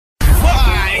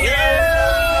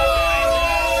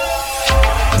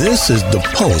This is the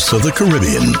Pulse of the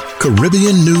Caribbean,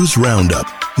 Caribbean News Roundup.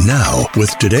 Now,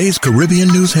 with today's Caribbean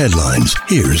news headlines,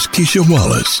 here's Keisha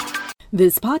Wallace.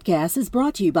 This podcast is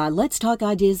brought to you by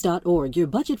letstalkideas.org, your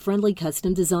budget-friendly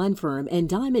custom design firm in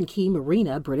Diamond Key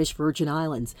Marina, British Virgin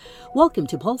Islands. Welcome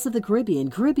to Pulse of the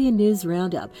Caribbean, Caribbean News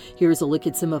Roundup. Here's a look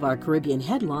at some of our Caribbean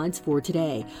headlines for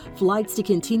today. Flights to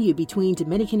continue between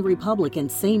Dominican Republic and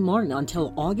St. Martin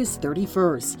until August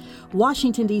 31st.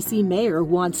 Washington, D.C. mayor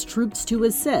wants troops to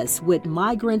assist with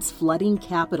migrants flooding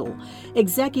capital.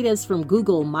 Executives from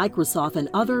Google, Microsoft, and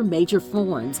other major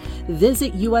firms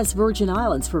visit U.S. Virgin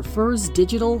Islands for first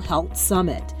Digital Health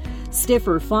Summit.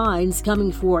 Stiffer fines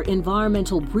coming for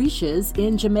environmental breaches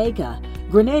in Jamaica.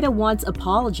 Grenada wants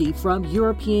apology from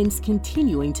Europeans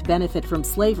continuing to benefit from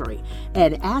slavery.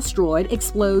 An asteroid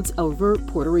explodes over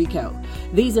Puerto Rico.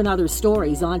 These and other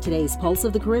stories on today's Pulse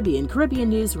of the Caribbean, Caribbean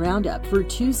News Roundup for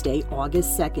Tuesday,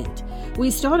 August 2nd.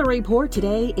 We start a report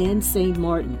today in St.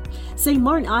 Martin. St.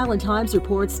 Martin Island Times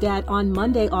reports that on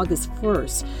Monday, August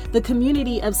 1st, the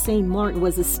community of St. Martin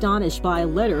was astonished by a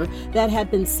letter that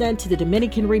had been sent to the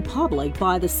Dominican Republic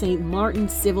by the St. Martin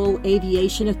Civil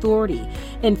Aviation Authority,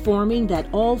 informing that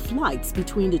all flights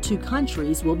between the two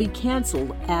countries will be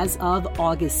canceled as of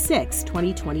August 6,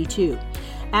 2022.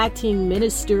 Acting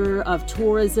Minister of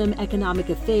Tourism, Economic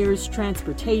Affairs,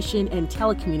 Transportation, and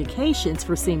Telecommunications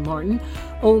for St. Martin,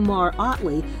 Omar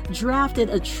Otley, drafted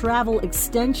a travel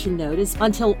extension notice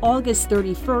until August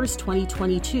 31st,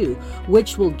 2022,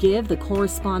 which will give the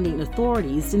corresponding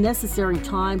authorities the necessary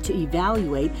time to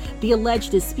evaluate the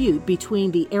alleged dispute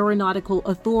between the aeronautical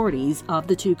authorities of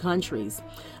the two countries.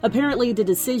 Apparently, the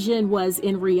decision was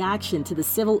in reaction to the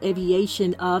civil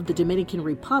aviation of the Dominican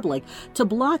Republic to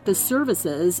block the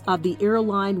services of the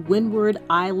airline Windward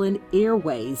Island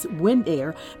Airways,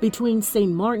 Windair, between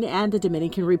St. Martin and the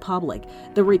Dominican Republic.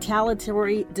 The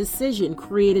retaliatory decision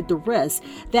created the risk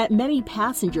that many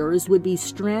passengers would be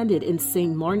stranded in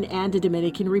St. Martin and the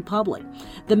Dominican Republic.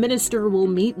 The minister will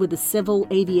meet with the Civil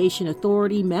Aviation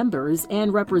Authority members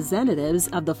and representatives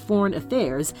of the Foreign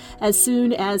Affairs as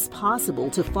soon as possible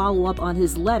to follow up on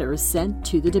his letter sent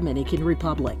to the Dominican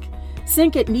Republic.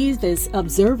 Cinco Neves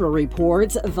Observer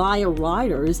reports via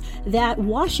Reuters that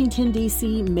Washington,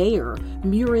 D.C. Mayor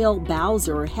Muriel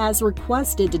Bowser has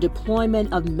requested the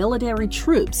deployment of military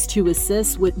troops to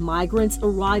assist with migrants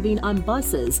arriving on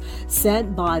buses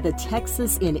sent by the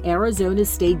Texas and Arizona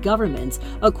state governments,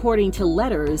 according to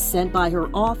letters sent by her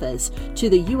office to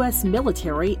the U.S.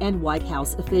 military and White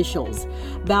House officials.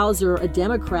 Bowser, a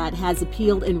Democrat, has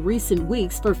appealed in recent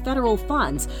weeks for federal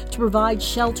funds to provide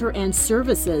shelter and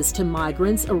services to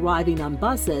migrants arriving on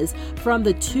buses from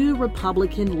the two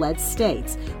Republican-led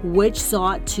states, which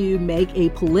sought to make a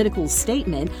political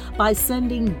statement by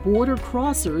sending border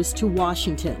crossers to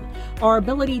Washington. Our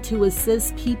ability to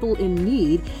assist people in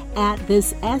need at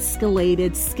this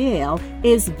escalated scale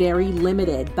is very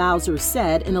limited, Bowser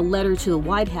said in a letter to the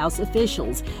White House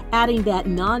officials, adding that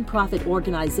nonprofit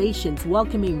organizations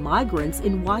welcoming migrants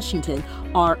in Washington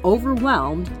are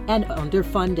overwhelmed and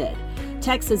underfunded.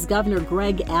 Texas Governor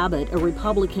Greg Abbott, a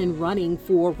Republican running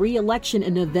for re-election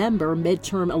in November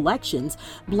midterm elections,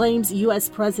 blames U.S.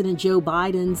 President Joe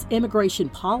Biden's immigration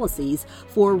policies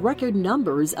for record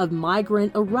numbers of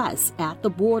migrant arrests at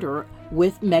the border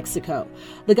with Mexico.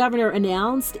 The governor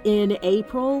announced in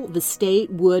April the state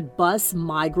would bus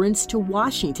migrants to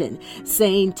Washington,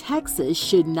 saying Texas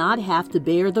should not have to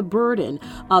bear the burden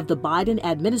of the Biden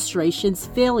administration's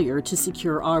failure to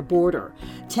secure our border.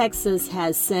 Texas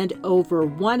has sent over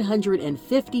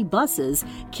 150 buses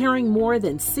carrying more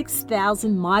than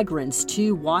 6,000 migrants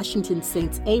to Washington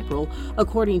since April,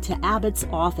 according to Abbott's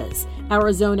office.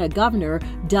 Arizona Governor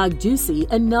Doug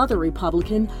Ducey, another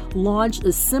Republican, launched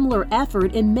a similar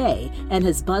effort in May and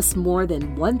has bused more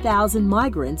than 1,000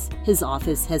 migrants, his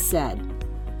office has said.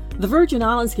 The Virgin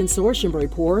Islands Consortium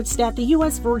reports that the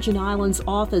U.S. Virgin Islands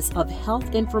Office of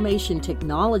Health Information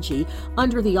Technology,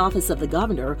 under the Office of the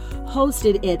Governor,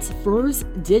 hosted its first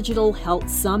Digital Health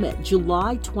Summit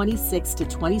July 26 to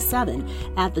 27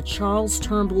 at the Charles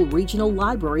Turnbull Regional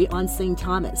Library on St.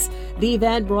 Thomas. The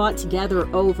event brought together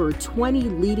over 20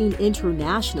 leading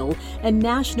international and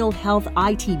national health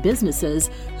IT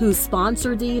businesses who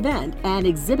sponsored the event and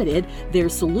exhibited their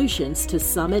solutions to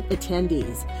summit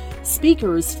attendees.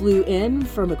 Speakers flew in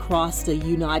from across the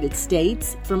United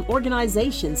States from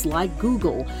organizations like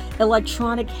Google,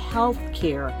 Electronic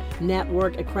Healthcare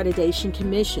Network Accreditation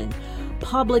Commission,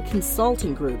 Public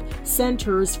Consulting Group,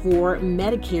 Centers for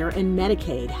Medicare and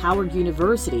Medicaid, Howard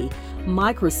University,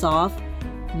 Microsoft,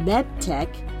 MedTech,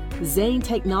 Zane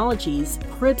Technologies,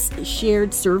 Crips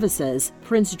Shared Services,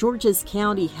 Prince George's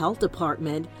County Health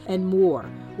Department, and more.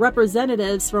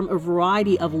 Representatives from a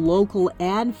variety of local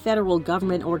and federal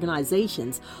government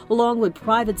organizations, along with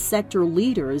private sector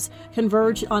leaders,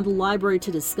 converged on the library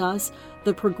to discuss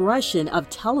the progression of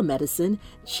telemedicine,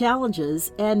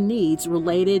 challenges, and needs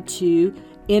related to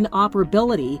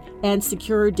interoperability and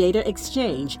secure data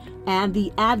exchange, and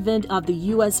the advent of the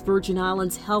U.S. Virgin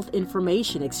Islands Health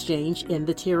Information Exchange in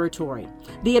the territory.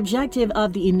 The objective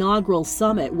of the inaugural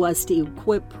summit was to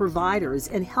equip providers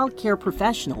and healthcare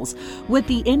professionals with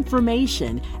the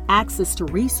information, access to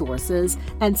resources,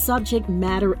 and subject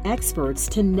matter experts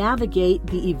to navigate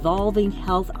the evolving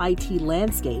health IT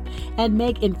landscape and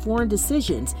make informed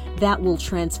decisions that will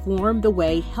transform the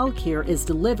way healthcare is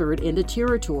delivered in the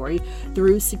territory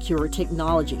through secure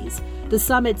technologies. The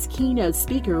summit's keynote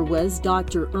speaker was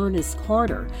Dr. Ernest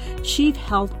Carter, Chief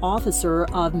Health Officer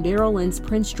of Maryland's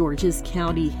Prince George's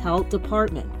County Health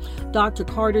Department. Dr.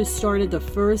 Carter started the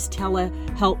first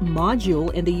telehealth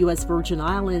module in the U.S. Virgin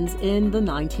Islands in the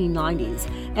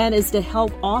 1990s and is the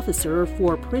health officer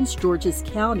for Prince George's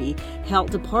County Health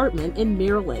Department in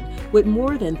Maryland, with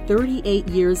more than 38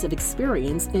 years of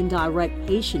experience in direct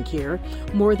patient care,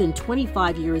 more than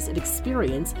 25 years of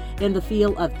experience in the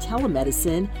field of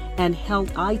telemedicine and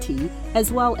health IT,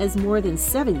 as well as more than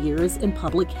 7 years in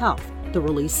public health, the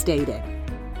release stated.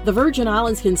 The Virgin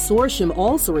Islands Consortium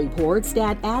also reports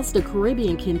that as the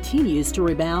Caribbean continues to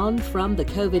rebound from the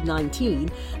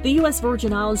COVID-19, the U.S.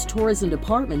 Virgin Islands Tourism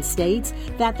Department states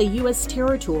that the U.S.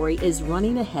 territory is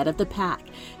running ahead of the pack.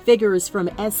 Figures from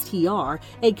STR,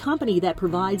 a company that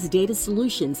provides data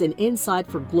solutions and insight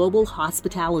for global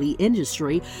hospitality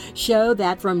industry, show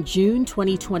that from June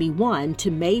 2021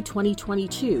 to May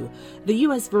 2022, the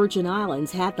U.S. Virgin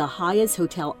Islands had the highest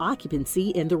hotel occupancy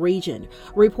in the region.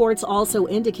 Reports also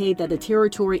indicate that the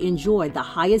territory enjoyed the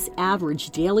highest average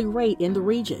daily rate in the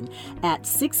region at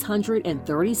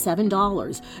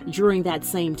 $637 during that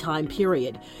same time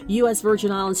period. U.S.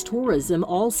 Virgin Islands Tourism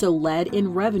also led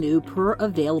in revenue per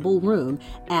available room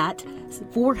at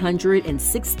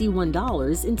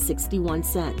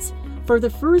 $461.61. For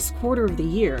the first quarter of the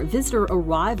year, visitor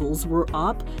arrivals were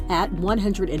up at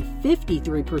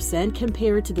 153%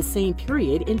 compared to the same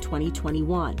period in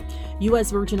 2021.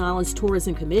 U.S. Virgin Islands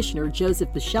Tourism Commissioner Joseph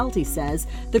Bishelty says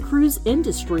the cruise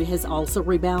industry has also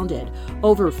rebounded.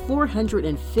 Over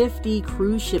 450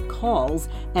 cruise ship calls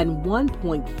and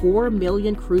 1.4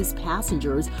 million cruise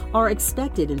passengers are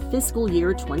expected in fiscal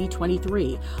year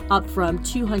 2023, up from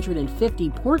 250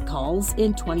 port calls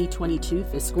in 2022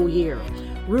 fiscal year.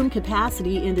 Room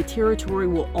capacity in the territory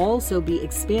will also be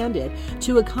expanded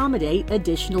to accommodate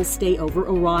additional stayover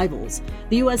arrivals.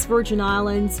 The U.S. Virgin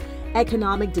Islands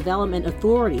Economic Development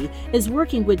Authority is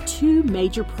working with two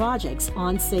major projects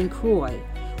on St. Croix.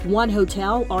 One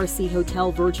hotel, RC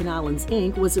Hotel Virgin Islands,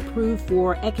 Inc., was approved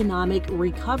for Economic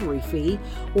Recovery Fee,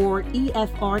 or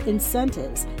EFR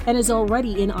incentives, and is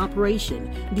already in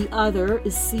operation. The other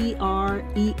is CREF3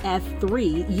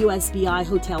 USVI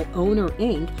Hotel Owner,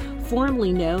 Inc.,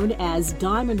 formerly known as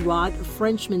Diamond Rock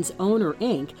Frenchman's Owner,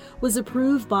 Inc., was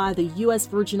approved by the U.S.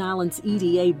 Virgin Islands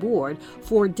EDA Board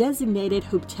for designated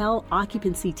hotel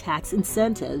occupancy tax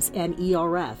incentives and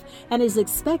ERF, and is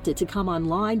expected to come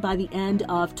online by the end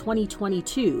of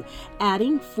 2022,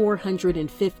 adding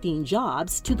 415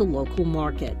 jobs to the local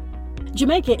market.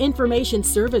 Jamaica Information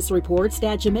Service reports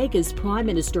that Jamaica's Prime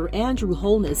Minister Andrew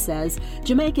Holness says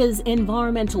Jamaica's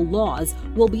environmental laws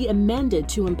will be amended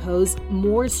to impose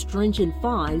more stringent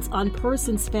fines on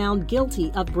persons found guilty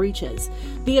of breaches.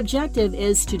 The objective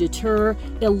is to deter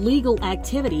illegal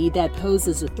activity that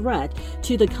poses a threat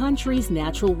to the country's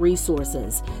natural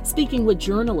resources. Speaking with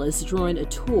journalists during a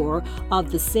tour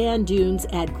of the sand dunes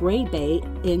at Great Bay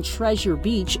in Treasure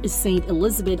Beach, St.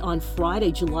 Elizabeth on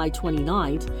Friday, July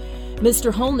 29th,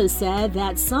 Mr. Holness said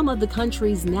that some of the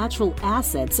country's natural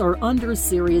assets are under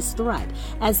serious threat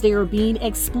as they are being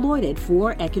exploited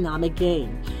for economic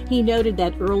gain. He noted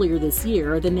that earlier this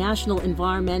year, the National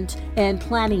Environment and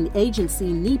Planning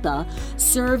Agency, NEPA,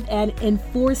 served an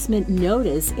enforcement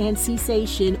notice and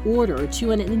cessation order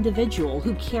to an individual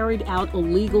who carried out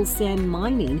illegal sand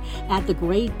mining at the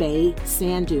Great Bay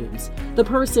sand dunes. The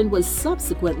person was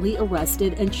subsequently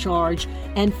arrested and charged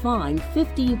and fined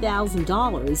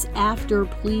 $15,000 after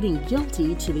pleading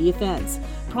guilty to the offense.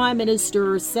 Prime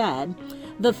Minister said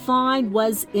the fine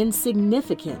was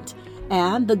insignificant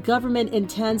and the government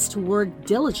intends to work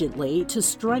diligently to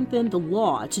strengthen the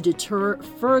law to deter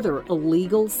further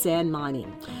illegal sand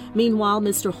mining. Meanwhile,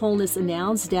 Mr. Holness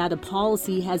announced that a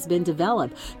policy has been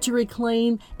developed to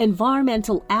reclaim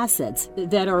environmental assets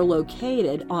that are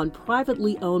located on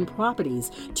privately owned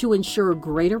properties to ensure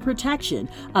greater protection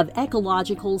of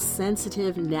ecological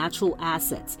sensitive natural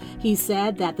assets. He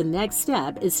said that the next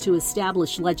step is to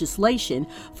establish legislation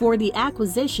for the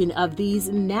acquisition of these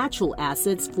natural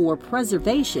assets for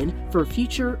preservation for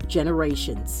future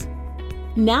generations.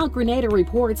 Now Grenada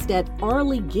reports that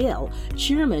Arlie Gill,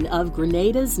 chairman of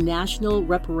Grenada's National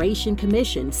Reparation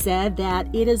Commission, said that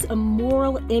it is a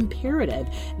moral imperative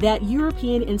that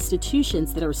European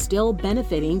institutions that are still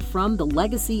benefiting from the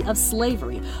legacy of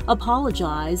slavery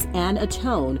apologize and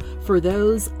atone for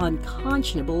those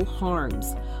unconscionable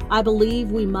harms. I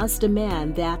believe we must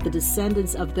demand that the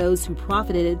descendants of those who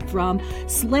profited from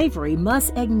slavery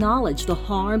must acknowledge the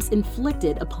harms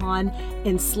inflicted upon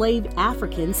enslaved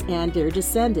Africans and their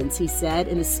descendants, he said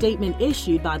in a statement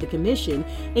issued by the Commission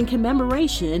in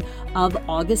commemoration of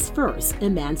August 1st,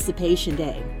 Emancipation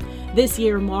Day. This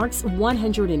year marks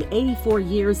 184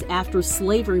 years after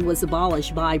slavery was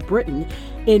abolished by Britain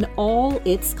in all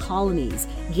its colonies.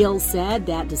 Gill said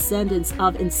that descendants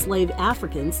of enslaved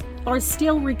Africans are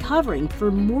still recovering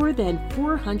for more than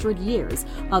 400 years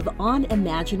of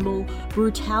unimaginable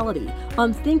brutality,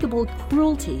 unthinkable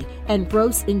cruelty, and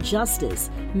gross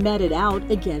injustice meted out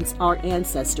against our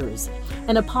ancestors.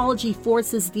 An apology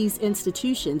forces these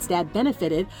institutions that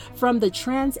benefited from the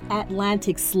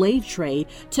transatlantic slave trade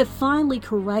to finally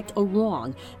correct a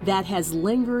wrong that has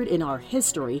lingered in our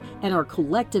history and our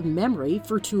collective memory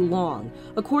for too long.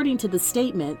 According to the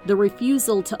statement, the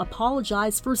refusal to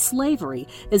apologize for slavery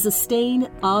is a stain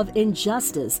of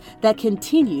injustice that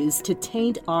continues to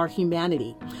taint our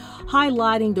humanity.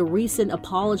 Highlighting the recent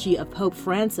apology of Pope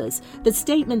Francis, the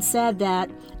statement said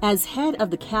that, as head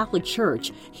of the Catholic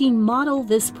Church, he modeled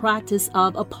this practice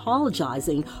of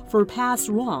apologizing for past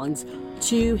wrongs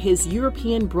to his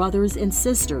European brothers and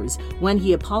sisters when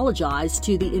he apologized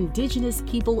to the Indigenous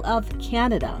people of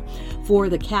Canada for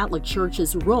the Catholic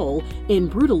Church's role in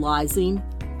brutalizing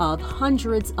of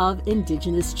hundreds of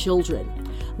Indigenous children.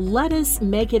 Let us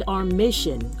make it our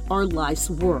mission, our life's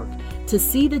work, to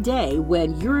see the day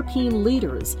when European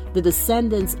leaders, the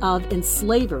descendants of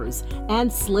enslavers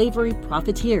and slavery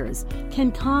profiteers,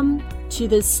 can come to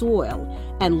this soil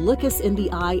and look us in the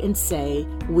eye and say,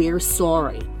 "We're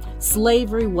sorry.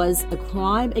 Slavery was a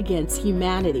crime against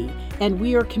humanity, and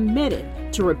we are committed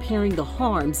to repairing the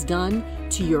harms done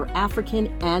to your African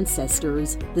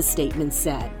ancestors," the statement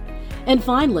said. And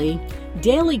finally,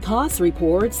 Daily Kos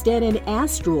reports that an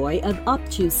asteroid of up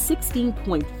to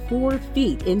 16.4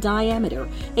 feet in diameter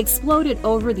exploded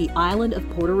over the island of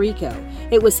Puerto Rico.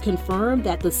 It was confirmed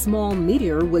that the small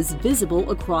meteor was visible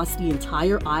across the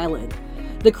entire island.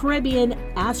 The Caribbean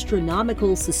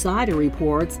Astronomical Society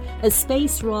reports a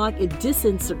space rock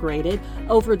disintegrated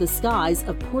over the skies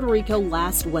of Puerto Rico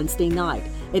last Wednesday night.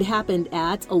 It happened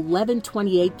at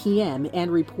 11:28 p.m.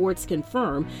 and reports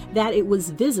confirm that it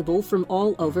was visible from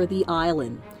all over the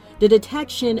island. The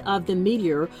detection of the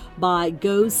meteor by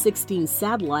GOES-16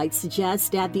 satellite suggests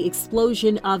that the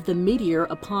explosion of the meteor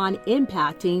upon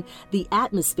impacting the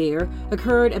atmosphere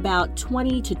occurred about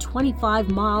 20 to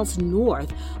 25 miles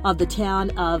north of the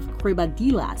town of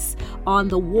Quebradillas on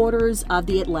the waters of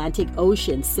the Atlantic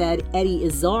Ocean, said Eddie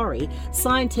Izzari,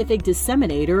 scientific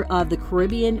disseminator of the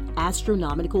Caribbean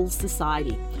Astronomical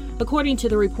Society. According to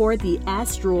the report, the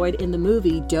asteroid in the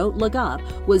movie Don't Look Up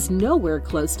was nowhere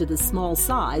close to the small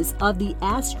size of the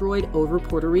asteroid over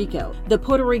Puerto Rico. The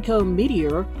Puerto Rico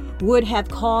meteor would have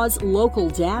caused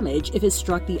local damage if it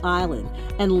struck the island,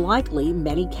 and likely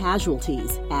many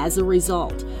casualties as a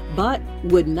result, but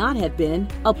would not have been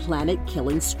a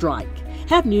planet-killing strike.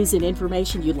 Have news and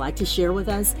information you'd like to share with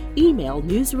us? Email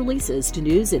news releases to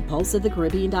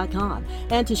news@pulseofthecaribbean.com.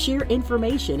 And to share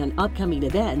information on upcoming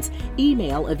events,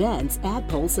 email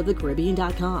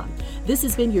events@pulseofthecaribbean.com. This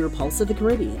has been your Pulse of the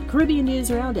Caribbean, Caribbean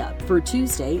News Roundup for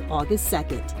Tuesday, August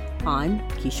 2nd. I'm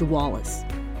Keisha Wallace.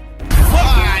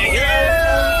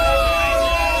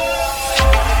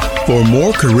 For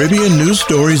more Caribbean news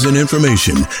stories and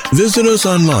information, visit us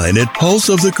online at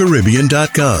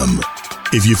pulseofthecaribbean.com.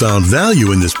 If you found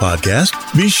value in this podcast,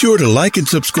 be sure to like and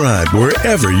subscribe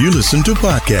wherever you listen to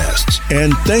podcasts.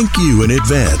 And thank you in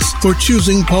advance for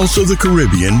choosing Pulse of the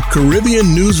Caribbean,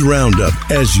 Caribbean News Roundup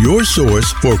as your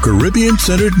source for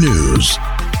Caribbean-centered news.